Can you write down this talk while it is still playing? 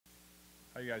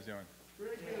How you guys doing?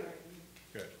 Pretty good.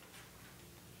 Good.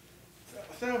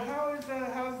 So how's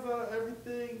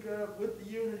everything with the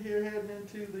unit here heading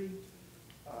into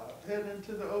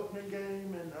the opening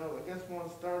game? And I guess we want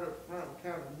to start up front and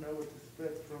kind of know what to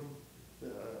expect from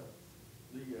the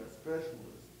specialists.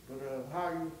 But how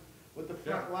are you with the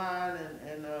front line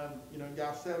and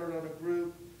y'all settled on a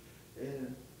group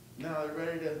and now they're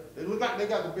ready to. They look like they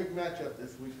got the big matchup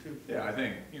this week too. Yeah, I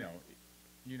think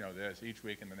you know this each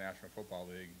week in the National Football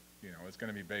League. It's going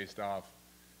to be based off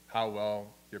how well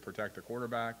you protect the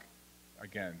quarterback.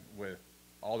 Again, with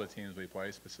all the teams we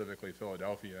play, specifically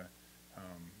Philadelphia,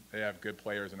 they have good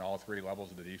players in all three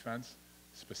levels of the defense,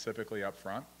 specifically up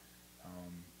front.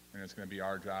 And it's going to be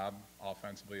our job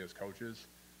offensively as coaches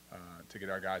to get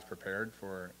our guys prepared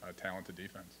for a talented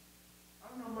defense. I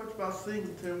don't know much about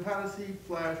Singleton. How does he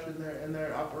flash in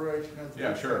their operation?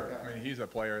 Yeah, sure. I mean, he's a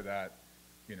player that,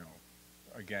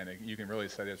 again, you can really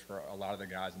say this for a lot of the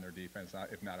guys in their defense,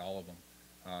 if not all of them.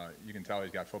 You can tell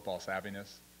he's got football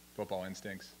savviness, football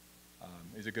instincts.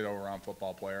 He's a good all-around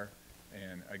football player.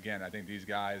 And again, I think these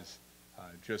guys,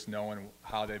 just knowing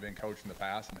how they've been coached in the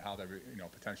past and how they're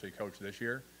potentially coached this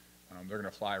year, they're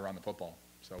going to fly around the football.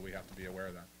 So we have to be aware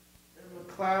of that. And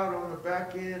McLeod on the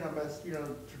back end,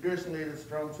 traditionally the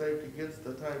strong safety gets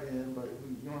the tight end, but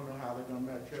we don't know how they're going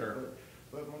to match up. Sure.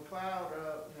 But McLeod,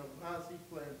 how's he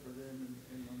playing for them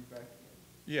on the back end?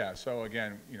 Yeah, so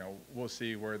again, we'll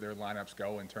see where their lineups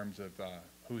go in terms of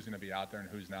who's going to be out there and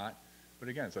who's not. But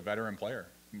again, it's a veteran player.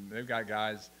 They've got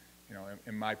guys,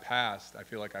 in my past, I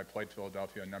feel like I played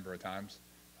Philadelphia a number of times.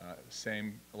 A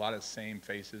lot of same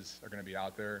faces are going to be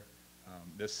out there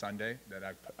this Sunday that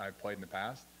I've played in the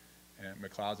past. And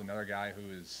McLeod's another guy who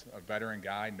is a veteran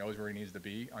guy, knows where he needs to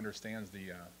be, understands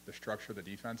the structure of the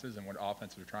defenses and what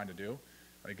offenses are trying to do.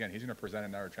 But again, he's going to present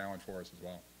another challenge for us as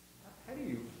well. How do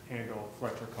you handle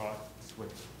Fletcher Cox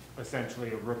with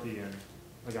essentially a rookie and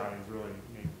a guy who's really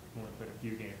only played a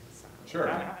few games? Sure.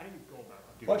 How do you go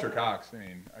about doing Fletcher that? Cox,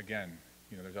 again,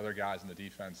 there's other guys in the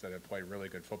defense that have played really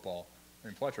good football.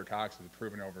 Fletcher Cox has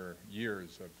proven over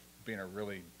years of being a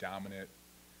really dominant,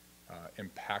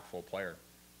 impactful player.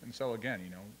 And so again,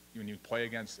 when you play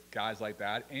against guys like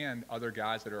that and other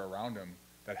guys that are around him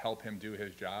that help him do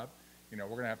his job, we're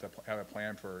going to have to have a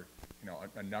plan for,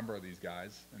 a number of these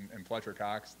guys. And Fletcher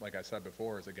Cox, like I said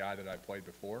before, is a guy that I played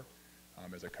before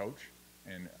as a coach,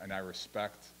 and I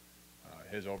respect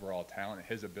his overall talent,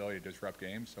 his ability to disrupt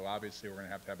games. So obviously we're going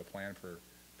to have a plan for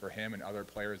him and other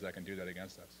players that can do that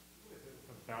against us. What is it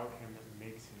about him that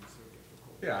makes him so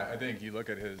difficult? Yeah, I think you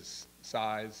look at his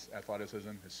size,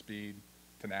 athleticism, his speed,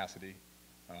 tenacity.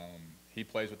 He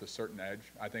plays with a certain edge.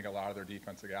 I think a lot of their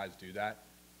defensive guys do that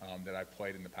I've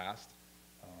played in the past.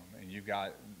 And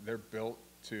they're built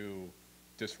to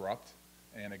disrupt.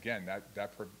 And again,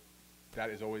 that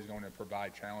is always going to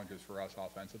provide challenges for us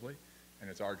offensively. And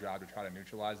it's our job to try to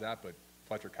neutralize that. But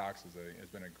Fletcher Cox has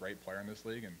been a great player in this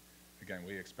league. And again,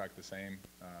 we expect the same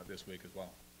this week as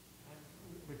well.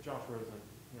 With Josh Rosen,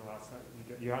 last night,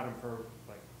 you had him for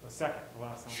like a second the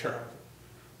last time. Sure.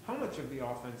 How much of the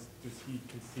offense does he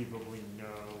conceivably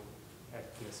know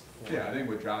at this point? Yeah, I think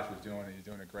what Josh is doing, he's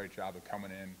doing a great job of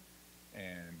coming in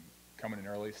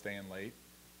early, staying late,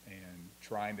 and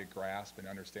trying to grasp and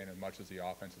understand as much of the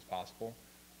offense as possible.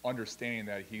 Understanding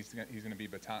that he's going to be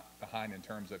behind in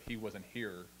terms of he wasn't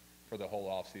here for the whole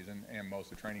offseason and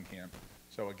most of training camp.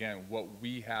 So again, what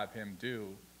we have him do,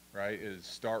 right, is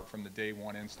start from the day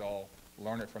one install,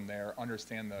 learn it from there,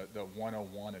 understand the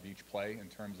 101 of each play in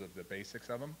terms of the basics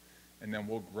of them, and then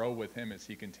we'll grow with him as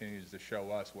he continues to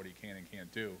show us what he can and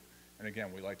can't do. And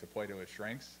again, we like to play to his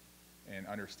strengths and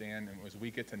understand, and as we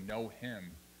get to know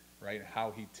him, right, how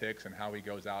he ticks and how he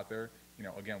goes out there,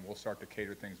 again, we'll start to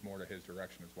cater things more to his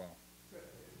direction as well.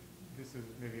 This is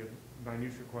maybe a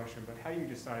minutiae question, but how do you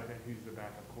decide that who's the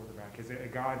backup quarterback? Is it a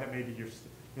guy that maybe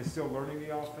is still learning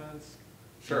the offense?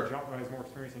 Sure. Who has more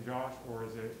experience than Josh, or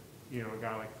is it a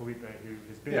guy like Felipe who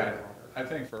has been Yeah, there longer? I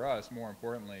think for us, more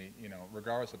importantly,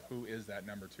 regardless of who is that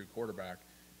number 2 quarterback,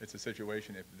 it's a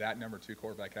situation if that number 2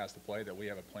 quarterback has to play, that we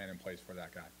have a plan in place for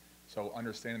that guy. So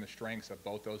understanding the strengths of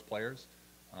both those players,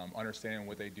 understanding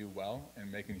what they do well,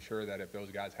 and making sure that if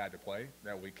those guys had to play,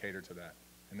 that we cater to that.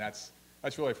 And that's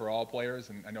really for all players,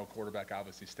 and I know quarterback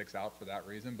obviously sticks out for that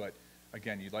reason, but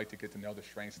again, you'd like to get to know the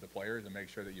strengths of the players and make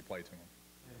sure that you play to them.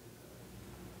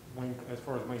 As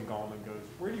far as Wayne Gallman goes,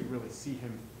 where do you really see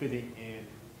him fitting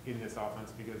in this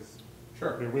offense? Because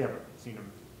Sure. we haven't seen him.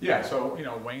 Yeah, so,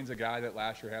 Wayne's a guy that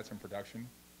last year had some production,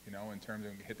 in terms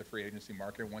of hit the free agency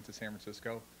market, went to San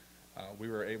Francisco. We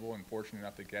were able and fortunate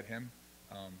enough to get him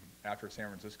after San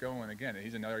Francisco. And again,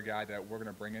 he's another guy that we're going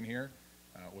to bring in here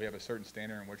We have a certain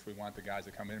standard in which we want the guys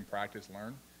to come in, practice,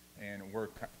 learn, and we're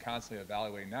constantly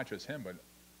evaluating not just him, but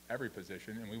every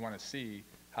position, and we want to see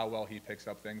how well he picks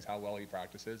up things, how well he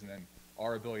practices, and then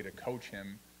our ability to coach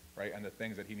him, right, and the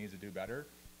things that he needs to do better,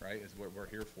 right, is what we're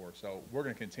here for. So we're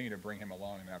going to continue to bring him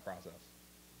along in that process.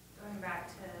 Going back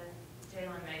to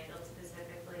Jalen Mayfield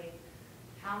specifically,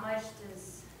 how much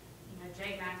does,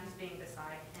 Jake Matthews being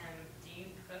beside him, do you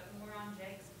put more on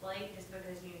Jake's plate just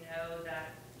because you know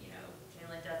that,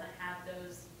 Jalen doesn't have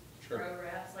those pro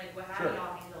reps? Like, how do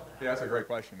y'all handle that? Yeah, that's a great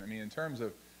question. I mean, in terms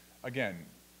of, again,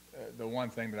 the one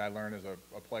thing that I learned as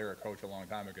a player, a coach a long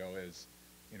time ago is,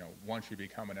 once you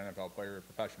become an NFL player, you're a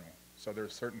professional. So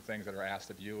there's certain things that are asked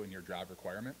of you in your job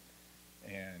requirement.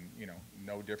 And,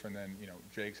 no different than,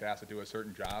 Jake's asked to do a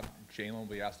certain job. Jalen will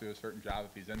be asked to do a certain job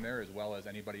if he's in there, as well as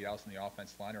anybody else in the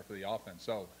offense line or for the offense.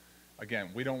 So,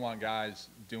 again, we don't want guys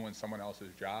doing someone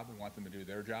else's job. We want them to do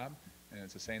their job. And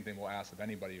it's the same thing we'll ask of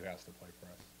anybody who has to play for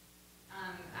us.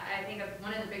 I think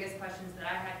one of the biggest questions that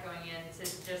I had going into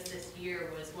just this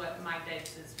year was what Mike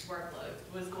Davis's workload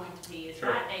was going to be. Is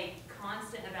that a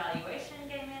constant evaluation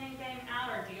game in and game out,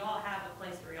 or do y'all have a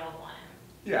place where y'all want him?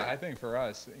 Yeah, I think for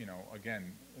us,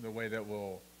 again, the way that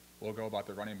we'll go about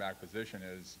the running back position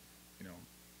is,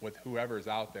 with whoever's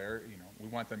out there, we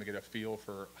want them to get a feel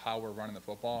for how we're running the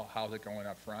football, how's it going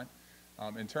up front.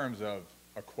 In terms of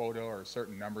a quota or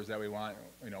certain numbers that we want,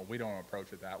 we don't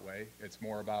approach it that way. It's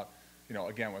more about,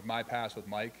 again, with my past with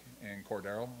Mike and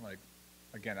Cordero,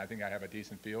 again, I think I have a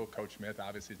decent feel. Coach Smith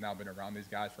obviously has now been around these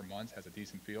guys for months, has a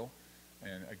decent feel.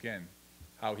 And again,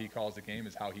 how he calls the game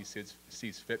is how he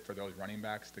sees fit for those running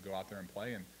backs to go out there and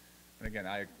play. And again,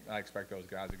 I expect those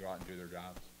guys to go out and do their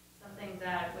jobs. Something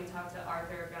that we talked to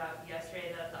Arthur about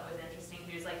yesterday that I thought was interesting,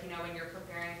 he was like, when you're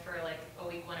preparing for a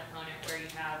week one opponent where you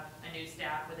have a new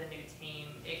staff with a new team,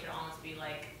 it could almost be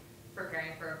like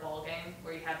preparing for a bowl game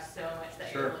where you have so much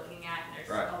that you're looking at and there's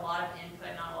a lot of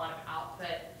input, not a lot of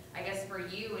output. I guess for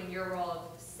you in your role of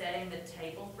setting the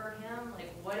table for him,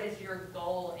 what is your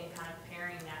goal in kind of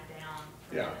paring that down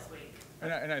for him this week?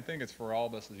 And I think it's for all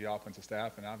of us as the offensive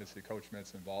staff, and obviously Coach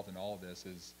Smith's involved in all of this,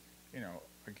 is,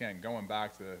 again, going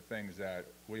back to the things that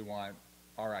we want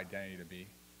our identity to be,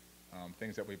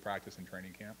 things that we practice in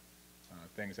training camp,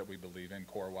 things that we believe in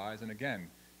core-wise. And again,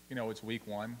 it's week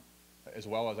one, as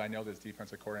well as I know this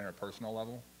defensive coordinator at a personal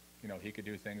level, he could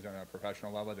do things on a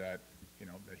professional level that,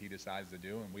 that he decides to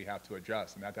do, and we have to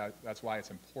adjust. And that's why it's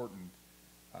important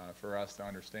for us to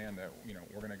understand that,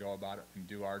 we're going to go about it and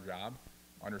do our job,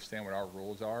 understand what our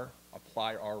rules are,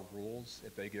 apply our rules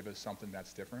if they give us something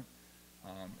that's different,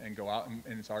 and go out, and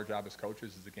it's our job as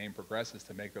coaches as the game progresses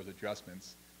to make those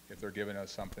adjustments if they're giving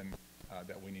us something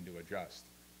that we need to adjust.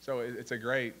 So it's a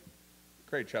great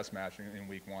chess match in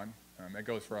week one. It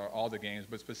goes for all the games,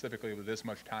 but specifically with this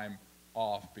much time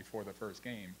off before the first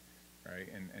game, right,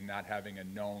 and not having a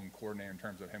known coordinator in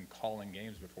terms of him calling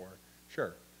games before,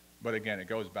 sure. But again, it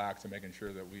goes back to making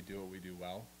sure that we do what we do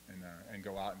well and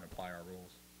go out and apply our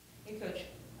rules. Hey, Coach,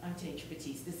 I'm Tanisha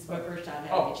Batiste. This is my first time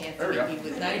having a chance to meet you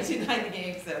with 92.9 The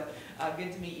Game, so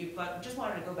good to meet you. But just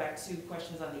wanted to go back to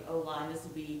questions on the O-line. This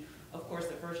will be, of course,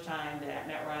 the first time that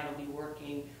Matt Ryan will be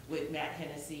working with Matt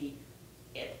Hennessy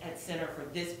at center for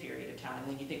this period of time.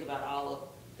 When you think about all of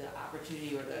the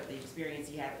opportunity or the experience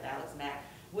he had with Alex Mack,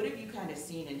 what have you kind of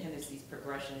seen in Hennessy's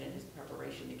progression and his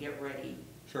preparation to get ready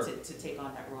to take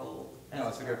on that role? No,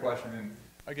 that's a good question. And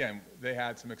again, they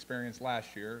had some experience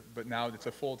last year, but now it's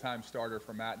a full-time starter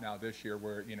for Matt now this year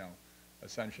where,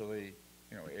 essentially,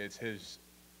 it's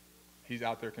he's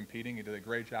out there competing. He did a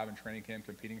great job in training camp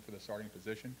competing for the starting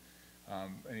position.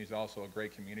 And he's also a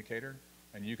great communicator.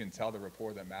 And you can tell the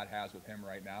rapport that Matt has with him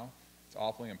right now. It's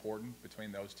awfully important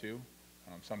between those two.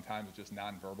 Sometimes it's just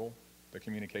nonverbal, the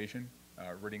communication,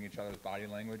 reading each other's body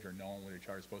language or knowing what each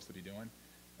other's supposed to be doing.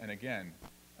 And again,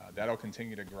 that'll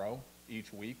continue to grow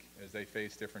each week as they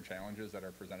face different challenges that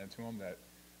are presented to them that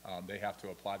they have to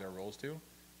apply their roles to.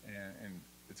 And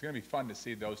it's going to be fun to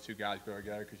see those two guys go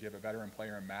together because you have a veteran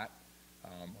player in Matt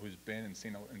who's been and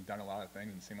seen and done a lot of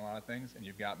things and seen a lot of things. And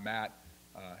you've got Matt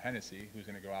Hennessy who's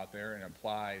going to go out there and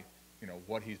apply,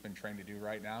 what he's been trained to do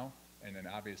right now. And then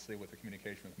obviously with the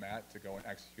communication with Matt to go and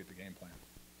execute the game plan.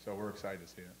 So we're excited to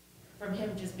see it. From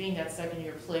him just being that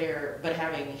second-year player, but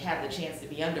having had the chance to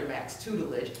be under Mack's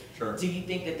tutelage, do you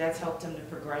think that that's helped him to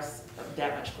progress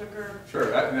that much quicker?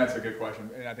 Sure, and that's a good question.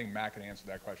 And I think Mack can answer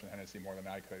that question, Hennessy, more than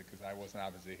I could because I wasn't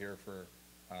obviously here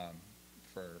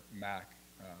for Mack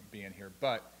being here.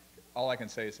 But all I can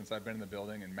say is since I've been in the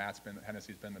building and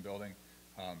Hennessy's been in the building,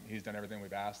 he's done everything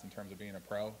we've asked in terms of being a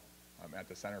pro at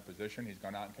the center position. He's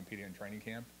gone out and competed in training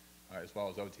camp as well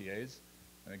as OTAs.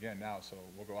 And again, now, so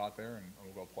we'll go out there and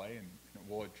we'll go play and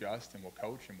we'll adjust and we'll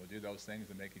coach and we'll do those things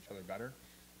to make each other better.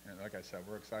 And like I said,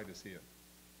 we're excited to see it.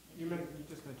 You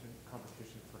just mentioned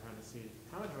competition for Hennessy.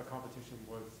 How much of a competition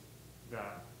was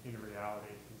that in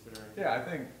reality, considering? Yeah,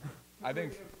 I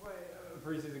think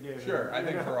preseason game. Sure, I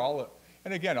think for all of,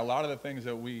 and again, a lot of the things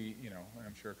that we, and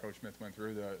I'm sure Coach Smith went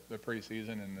through the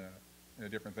preseason and the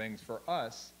different things for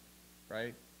us,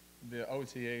 right? The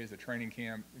OTAs, the training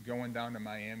camp, going down to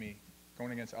Miami,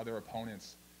 going against other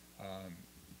opponents,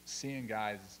 seeing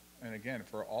guys, and again,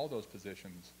 for all those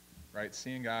positions, right?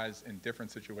 Seeing guys in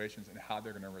different situations and how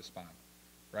they're going to respond,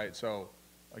 right? So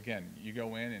again, you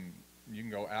go in and you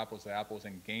can go apples to apples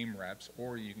in game reps,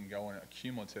 or you can go in a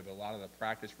cumulative, a lot of the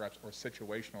practice reps or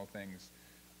situational things,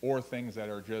 or things that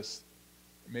are just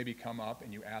maybe come up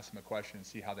and you ask them a question and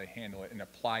see how they handle it and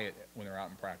apply it when they're out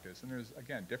in practice. And there's,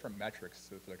 again, different metrics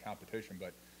for the competition,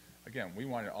 but again, we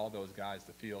wanted all those guys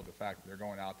to feel the fact that they're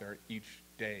going out there each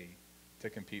day to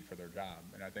compete for their job.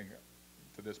 And I think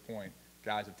to this point,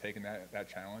 guys have taken that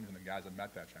challenge and the guys have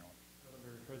met that challenge.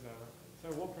 So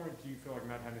at what point do you feel like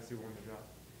Matt Hennessy won the job?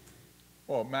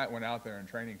 Well, Matt went out there in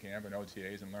training camp and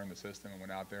OTAs and learned the system and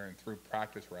went out there and through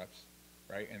practice reps,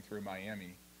 right, and through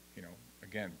Miami,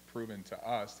 again, proven to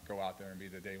us to go out there and be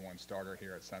the day one starter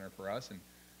here at center for us. And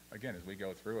again, as we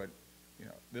go through it,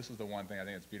 this is the one thing I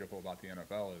think that's beautiful about the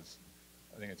NFL is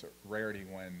I think it's a rarity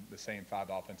when the same 5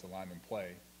 offensive linemen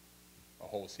play a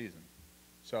whole season.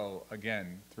 So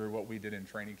again, through what we did in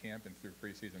training camp and through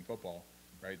preseason football,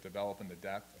 right, developing the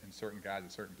depth in certain guys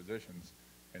at certain positions,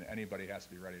 and anybody has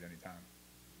to be ready at any time.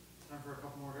 Time for a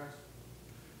couple more guys.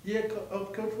 Yeah,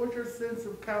 Coach, what's your sense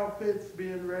of Kyle Pitts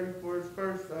being ready for his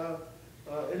first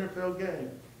NFL game?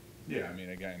 Yeah, I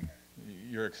mean, again,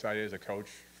 you're excited as a coach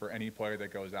for any player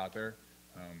that goes out there.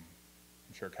 I'm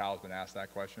sure Kyle's been asked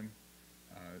that question.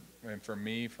 And for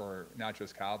me, for not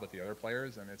just Kyle, but the other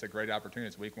players, I mean, it's a great opportunity.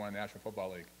 It's week 1 in the National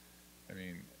Football League. I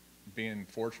mean, being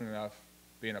fortunate enough,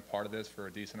 being a part of this for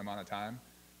a decent amount of time,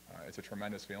 it's a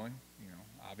tremendous feeling.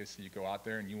 Obviously you go out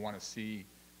there and you want to see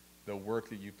the work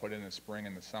that you put in the spring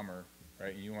and the summer,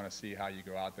 right? And you want to see how you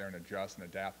go out there and adjust and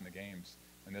adapt in the games.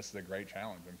 And this is a great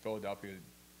challenge. And Philadelphia,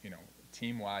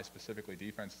 team-wise, specifically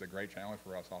defense, is a great challenge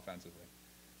for us offensively.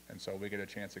 And so we get a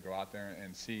chance to go out there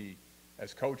and see,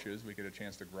 as coaches, we get a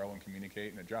chance to grow and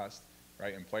communicate and adjust,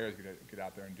 right? And players get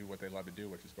out there and do what they love to do,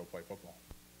 which is go play football.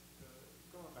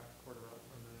 Going back to quarterback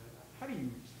for a minute, how do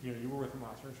you were with him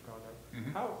last year in Chicago.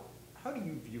 Mm-hmm. How do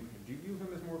you view him? Do you view him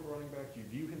as more of a running back? Do you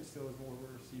view him still as more of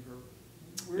a receiver?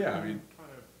 Yeah, I mean,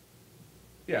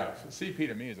 yeah, CP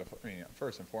to me is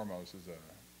first and foremost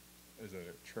is a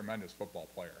tremendous football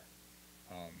player.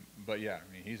 But yeah,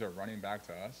 I mean, he's a running back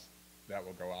to us that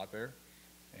will go out there.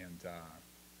 And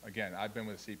again, I've been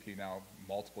with CP now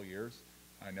multiple years.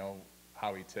 I know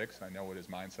how he ticks. I know what his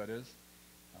mindset is.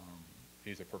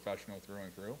 He's a professional through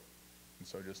and through. And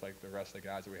so just like the rest of the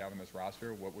guys that we have on this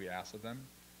roster, what we ask of them,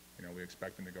 we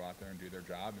expect them to go out there and do their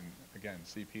job. And again,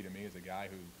 CP to me is a guy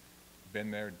who's been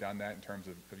there, done that in terms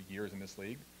of years in this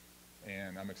league.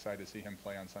 And I'm excited to see him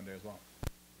play on Sunday as well.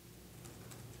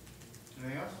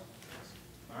 Anything else?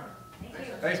 All right. Thank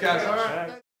you. Thanks, guys. All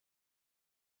right.